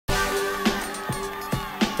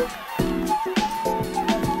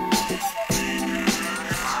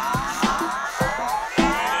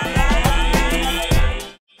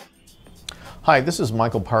Hi, this is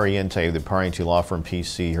Michael Pariente of the Pariente Law Firm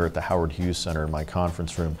PC here at the Howard Hughes Center in my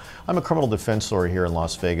conference room. I'm a criminal defense lawyer here in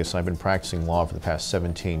Las Vegas. I've been practicing law for the past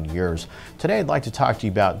 17 years. Today I'd like to talk to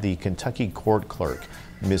you about the Kentucky court clerk,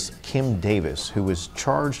 Miss Kim Davis, who was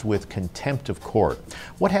charged with contempt of court.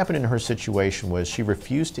 What happened in her situation was she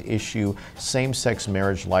refused to issue same-sex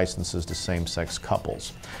marriage licenses to same-sex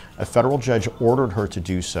couples. A federal judge ordered her to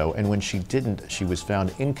do so, and when she didn't, she was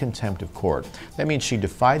found in contempt of court. That means she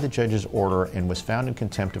defied the judge's order and was found in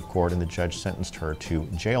contempt of court, and the judge sentenced her to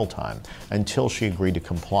jail time until she agreed to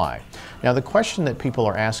comply. Now, the question that people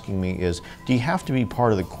are asking me is, do you have to be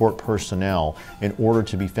part of the court personnel in order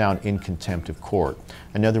to be found in contempt of court?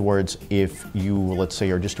 In other words, if you, let's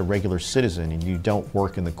say, are just a regular citizen and you don't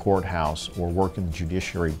work in the courthouse or work in the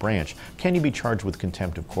judiciary branch, can you be charged with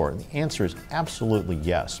contempt of court? And the answer is absolutely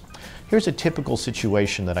yes. Here's a typical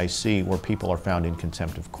situation that I see where people are found in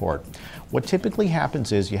contempt of court. What typically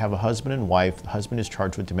happens is you have a husband and wife. The husband is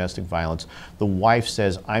charged with domestic violence. The wife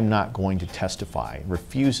says, I'm not going to testify,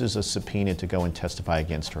 refuses a subpoena to go and testify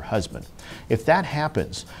against her husband. If that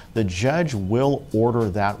happens, the judge will order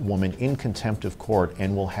that woman in contempt of court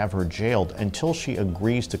and will have her jailed until she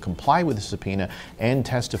agrees to comply with the subpoena and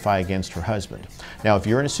testify against her husband. Now, if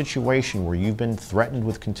you're in a situation where you've been threatened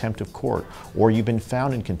with contempt of court or you've been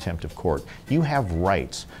found in contempt of court, you have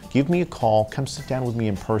rights. Give me a call, come sit down with me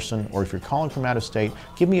in person, or if you're calling from out of state,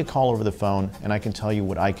 give me a call over the phone and I can tell you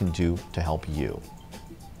what I can do to help you.